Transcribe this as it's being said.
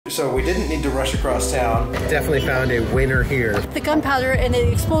So we didn't need to rush across town. Definitely found a winner here. The gunpowder and it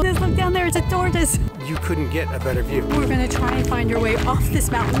exploded. Look down there, it's a tortoise. You couldn't get a better view. We're gonna try and find our way off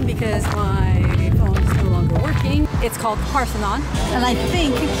this mountain because my phone is no longer working. It's called Parthenon, and I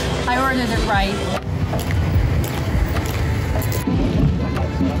think I ordered it right.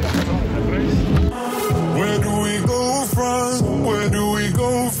 Where do we go from? Where do we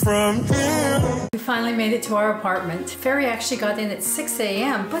go from here? We finally made it to our apartment. Ferry actually got in at 6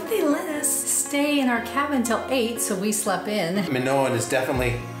 a.m., but they let us stay in our cabin till 8, so we slept in. Minoan is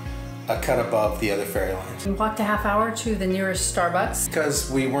definitely a cut above the other ferry lines. We walked a half hour to the nearest Starbucks.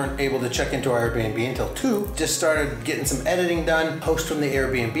 Because we weren't able to check into our Airbnb until 2, just started getting some editing done. Host from the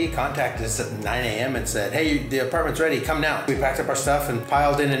Airbnb contacted us at 9 a.m. and said, hey, the apartment's ready, come now. We packed up our stuff and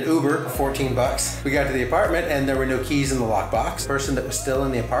piled in an Uber for 14 bucks. We got to the apartment and there were no keys in the lockbox. The person that was still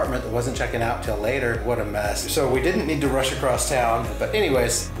in the apartment that wasn't checking out till later, what a mess. So we didn't need to rush across town. But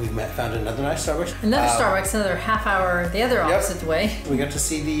anyways, we found another nice Starbucks. Another Starbucks, another half hour the other opposite way. We got to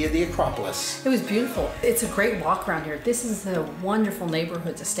see the Acropolis. It was beautiful. It's a great walk around here. This is a wonderful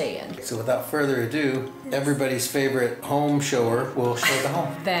neighborhood to stay in. So without further ado, everybody's favorite home shower will show the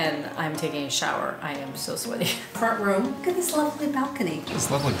home. Then I'm taking a shower. I am so sweaty. Front room. Look at this lovely balcony.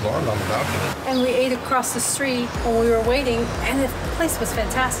 This lovely blonde on the balcony. And we ate across the street when we were waiting, and the place was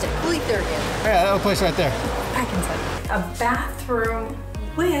fantastic. We'll eat there again. Yeah, that little place right there. Back inside. A bathroom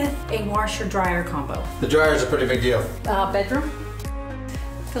with a washer-dryer combo. The dryer is a pretty big deal. Bedroom.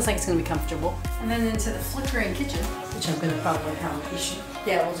 Feels like it's gonna be comfortable. And then into the flickering kitchen, which I'm gonna probably have.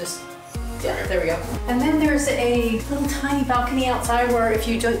 Yeah, we'll just, yeah, there we go. And then there's a little tiny balcony outside where if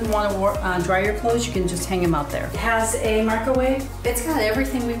you don't want to dry your clothes, you can just hang them out there. It has a microwave. It's got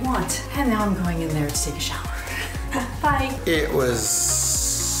everything we want. And now I'm going in there to take a shower. Bye. It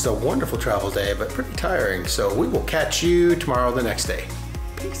was a wonderful travel day, but pretty tiring. So we will catch you tomorrow, the next day.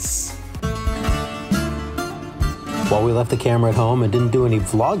 Peace. While we left the camera at home and didn't do any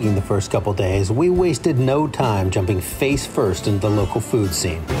vlogging the first couple days, we wasted no time jumping face first into the local food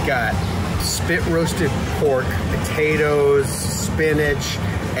scene. We got spit roasted pork, potatoes, spinach,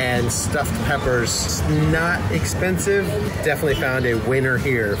 and stuffed peppers. It's not expensive. Definitely found a winner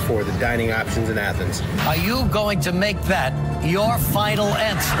here for the dining options in Athens. Are you going to make that your final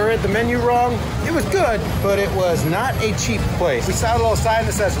answer? I read the menu wrong. It was good, but it was not a cheap place. We saw a little sign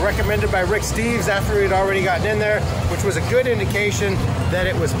that says recommended by Rick Steves after we had already gotten in there, which was a good indication that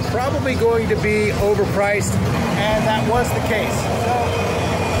it was probably going to be overpriced, and that was the case. So,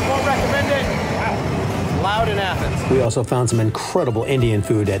 won't recommend it. Loud in Athens. We also found some incredible Indian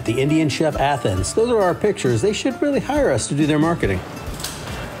food at the Indian Chef Athens. Those are our pictures. They should really hire us to do their marketing.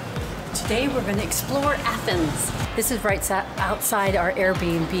 Today we're going to explore Athens. This is right outside our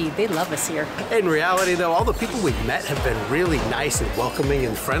Airbnb. They love us here. In reality, though, all the people we've met have been really nice and welcoming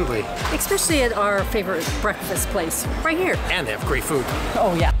and friendly. Especially at our favorite breakfast place, right here. And they have great food.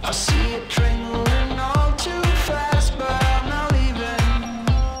 Oh, yeah. I see it trembling all too fast, but I'm not leaving.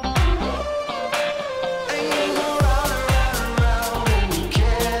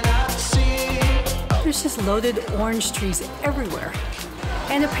 There's just loaded orange trees everywhere.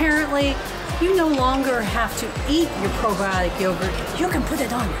 And apparently, you no longer have to eat your probiotic yogurt. You can put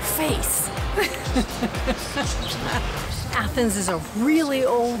it on your face. Athens is a really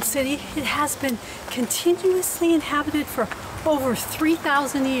old city. It has been continuously inhabited for over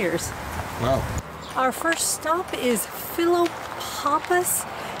 3,000 years. Wow. Our first stop is Philopappus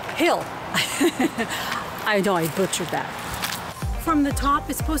Hill. I know I butchered that. From the top,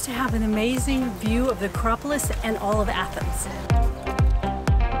 it's supposed to have an amazing view of the Acropolis and all of Athens.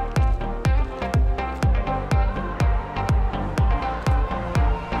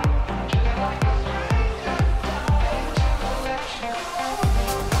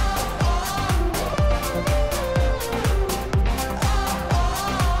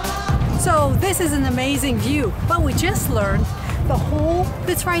 So this is an amazing view, but we just learned the hole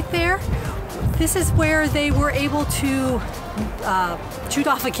that's right there, this is where they were able to shoot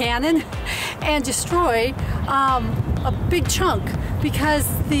off a cannon and destroy a big chunk because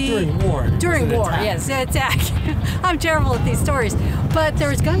During war, yes, attack. I'm terrible at these stories, but there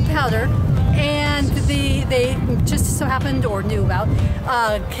was gunpowder, and they just so happened or knew about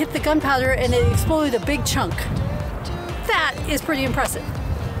hit the gunpowder and it exploded a big chunk. That is pretty impressive.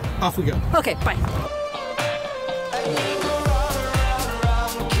 Off we go. Okay, bye.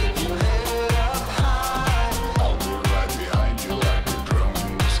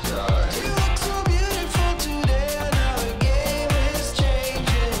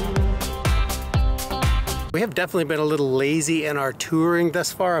 We have definitely been a little lazy in our touring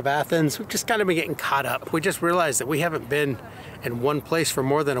thus far of Athens. We've just kind of been getting caught up. We just realized that we haven't been in one place for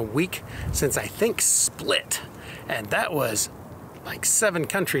more than a week since I think Split. And that was like 7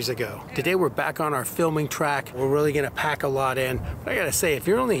 countries ago. Today we're back on our filming track. We're really gonna pack a lot in. But I gotta say, if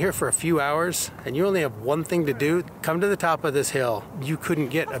you're only here for a few hours and you only have one thing to do, come to the top of this hill. You couldn't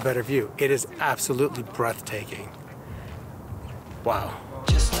get a better view. It is absolutely breathtaking. Wow.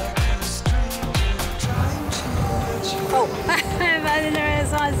 Oh,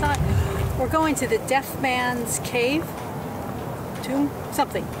 I saw it. We're going to the Deaf Man's Cave, tomb,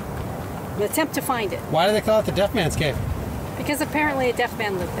 something. We'll attempt to find it. Why do they call it the Deaf Man's Cave? Because apparently a deaf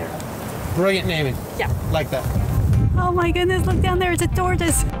man lived there. Brilliant naming. Yeah. Like that. Oh my goodness, look down there, it's a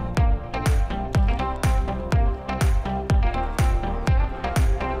tortoise.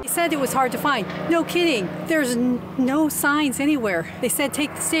 They said it was hard to find. No kidding. There's no signs anywhere. They said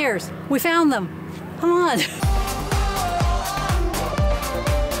take the stairs. We found them. Come on.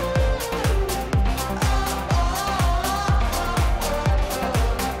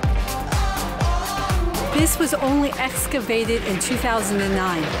 This was only excavated in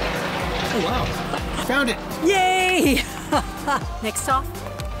 2009. Oh wow. Found it. Yay! Next stop,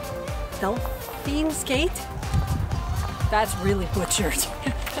 Delphine's Gate. That's really butchered.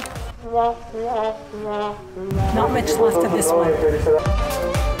 Not much left of this one.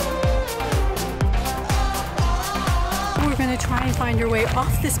 We're going to try and find our way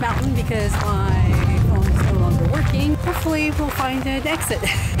off this mountain because my phone is no longer working. Hopefully we'll find an exit.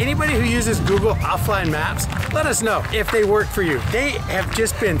 Anybody who uses Google offline maps, let us know if they work for you. They have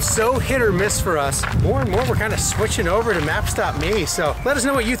just been so hit or miss for us. More and more we're kind of switching over to Maps.me, so let us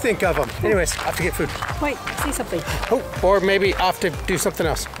know what you think of them. Anyways, off to get food. Wait, say something. Oh, or maybe off to do something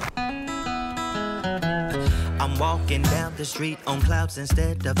else. I'm walking down the street on clouds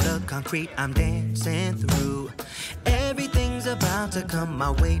instead of the concrete I'm dancing through. Everything's about to come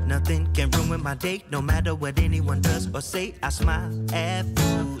my way. Nothing can ruin my day. No matter what anyone does or say, I smile at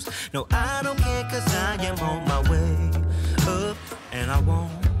fools. No, I don't care cause I am on my way up. And I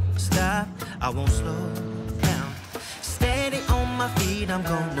won't stop, I won't slow down. Steady on my feet, I'm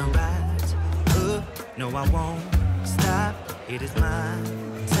gonna rise up. No, I won't stop, it is my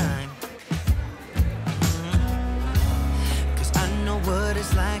time. I know what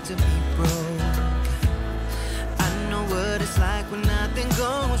it's like to be broke. I know what it's like when nothing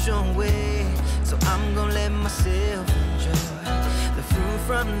goes your way. So I'm gonna let myself enjoy the fruit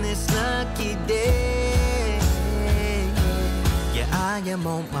from this lucky day. Yeah, I am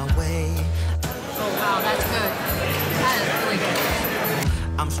on my way. Oh wow, that's good. That is really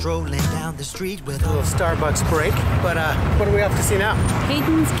good. I'm strolling down the street with A little Starbucks break, but what do we have to see now?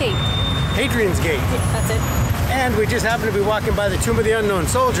 Hayden's Gate. Hadrian's Gate. Yeah, that's it. And we just happen to be walking by the Tomb of the Unknown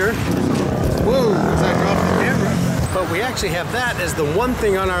Soldier. Whoa, as I dropped the camera. But we actually have that as the one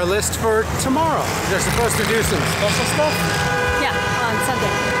thing on our list for tomorrow. They're supposed to do some special stuff. Yeah, on Sunday.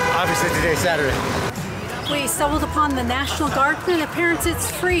 Obviously today's Saturday. We stumbled upon the National Garden and apparently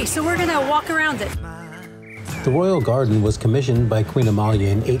it's free, so we're gonna walk around it. The Royal Garden was commissioned by Queen Amalia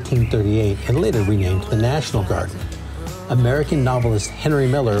in 1838 and later renamed the National Garden. American novelist Henry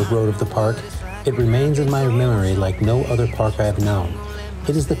Miller wrote of the park, "It remains in my memory like no other park I have known.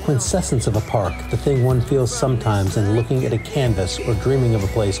 It is the quintessence of a park, the thing one feels sometimes in looking at a canvas or dreaming of a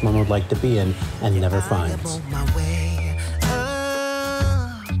place one would like to be in and never finds." On my way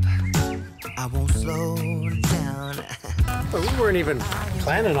up, I won't slow down. But we weren't even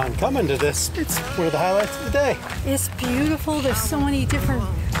planning on coming to this. It's one of the highlights of the day. It's beautiful. There's so many different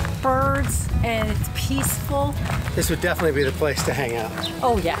birds and it's peaceful. This would definitely be the place to hang out.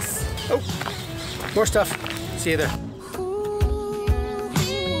 Oh yes. Oh, more stuff. See you there.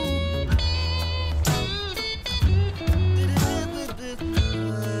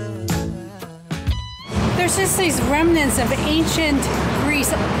 There's just these remnants of ancient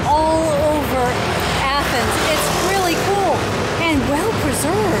Greece all over Athens. It's really cool and well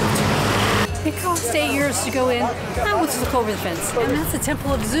preserved. It cost 8 years to go in. Now we'll just look over the fence. And that's the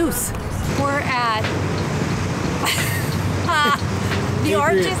Temple of Zeus. We're at the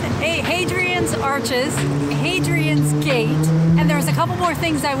arches, Hadrian's Arches, Hadrian's Gate. And there's a couple more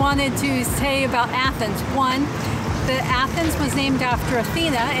things I wanted to say about Athens. One, that Athens was named after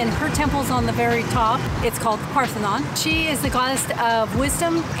Athena and her temple's on the very top. It's called the Parthenon. She is the goddess of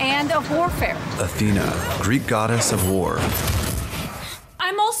wisdom and of warfare. Athena, Greek goddess of war.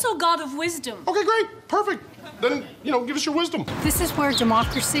 I'm also god of wisdom. Okay, great, perfect. Then, give us your wisdom. This is where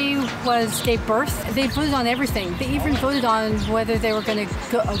democracy gave birth. They voted on everything. They even voted on whether they were going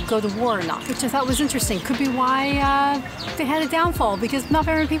to go to war or not, which I thought was interesting. Could be why they had a downfall, because not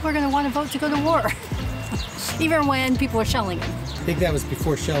very many people are going to want to vote to go to war, even when people are shelling them. I think that was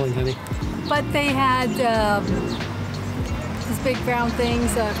before shelling, honey. But they had these big round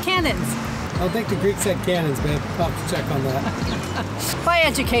things, cannons. I don't think the Greeks had cannons, babe. I'll have to check on that. By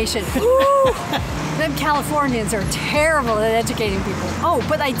education. Woo! Them Californians are terrible at educating people. Oh,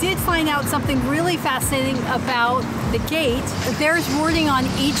 but I did find out something really fascinating about the gate. There's wording on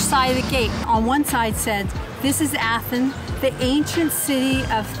each side of the gate. On one side said, this is Athens, the ancient city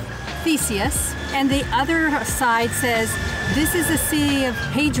of Theseus. And the other side says, this is the city of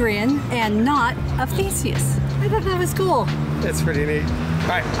Hadrian and not of Theseus. I thought that was cool. That's pretty neat. All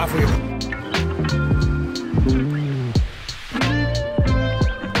right, off we go.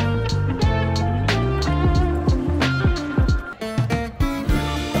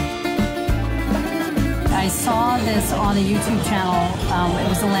 I saw this on a YouTube channel. It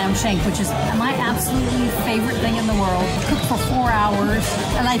was the lamb shank, which is my absolutely favorite thing in the world. Cooked for 4 hours,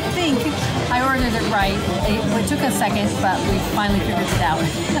 and I think I ordered it right. It took a second, but we finally figured it out.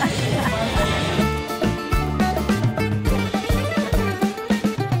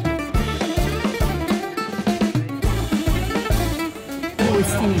 Oh, it's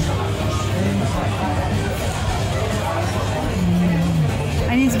steamy.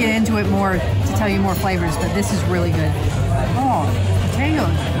 I need to get into it more to tell you more flavors, but this is really good. Oh, potato.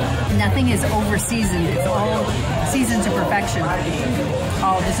 Nothing is over seasoned. It's all seasoned to perfection.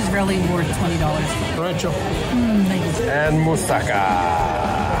 Oh, this is really worth $20. Rancho. Thank you. And moussaka.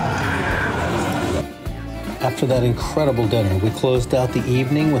 After that incredible dinner, we closed out the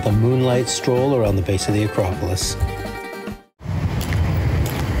evening with a moonlight stroll around the base of the Acropolis.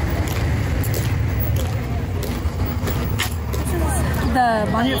 The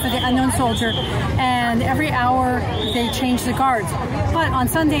Monument for the Unknown Soldier, and every hour they change the guards. But on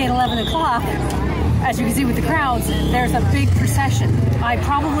Sunday at 11 o'clock, as you can see with the crowds, there's a big procession. I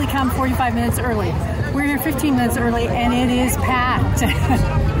probably come 45 minutes early. We're here 15 minutes early, and it is packed.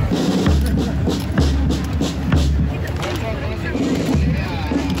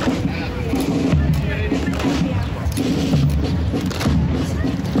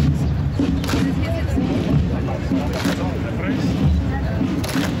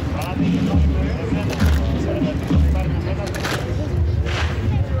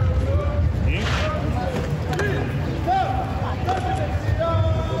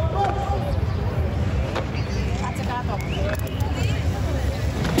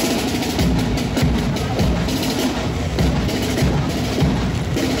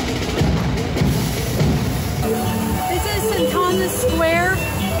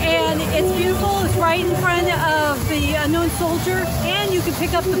 Right in front of the Unknown Soldier, and you can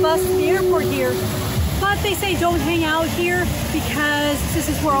pick up the bus from the airport here. But they say don't hang out here because this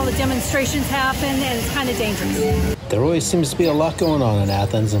is where all the demonstrations happen and it's kind of dangerous. There always seems to be a lot going on in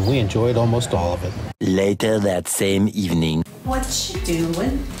Athens, and we enjoyed almost all of it. Later that same evening. What you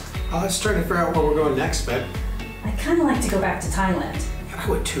doing? I was trying to figure out where we're going next, babe. I kind of like to go back to Thailand. I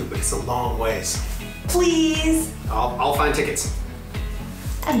would too, but it's a long ways. Please. I'll find tickets.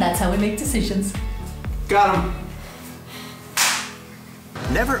 And that's how we make decisions. Got him.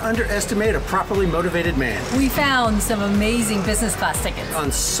 Never underestimate a properly motivated man. We found some amazing business class tickets. On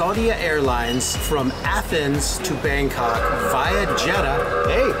Saudi Airlines from Athens to Bangkok via Jeddah.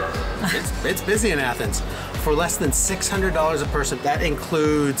 Hey, it's busy in Athens. For less than $600 a person. That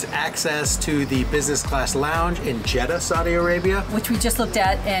includes access to the business class lounge in Jeddah, Saudi Arabia. Which we just looked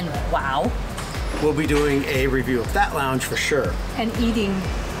at, and wow. We'll be doing a review of that lounge for sure. And eating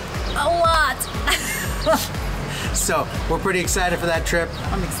a lot. So we're pretty excited for that trip.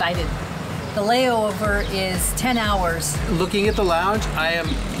 I'm excited. The layover is 10 hours. Looking at the lounge, I am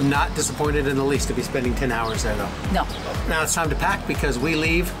not disappointed in the least to be spending 10 hours there though. No. Now it's time to pack because we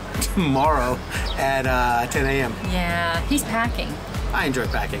leave tomorrow at 10 a.m. Yeah, he's packing. I enjoy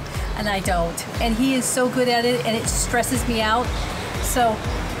packing. And I don't. And he is so good at it and it stresses me out. So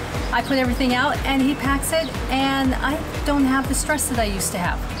I put everything out and he packs it and I don't have the stress that I used to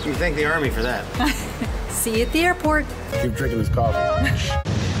have. You thank the Army for that. See you at the airport. Keep drinking this coffee.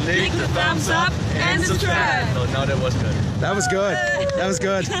 Click the thumbs up and subscribe. No, that was good. That was good. That was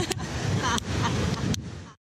good.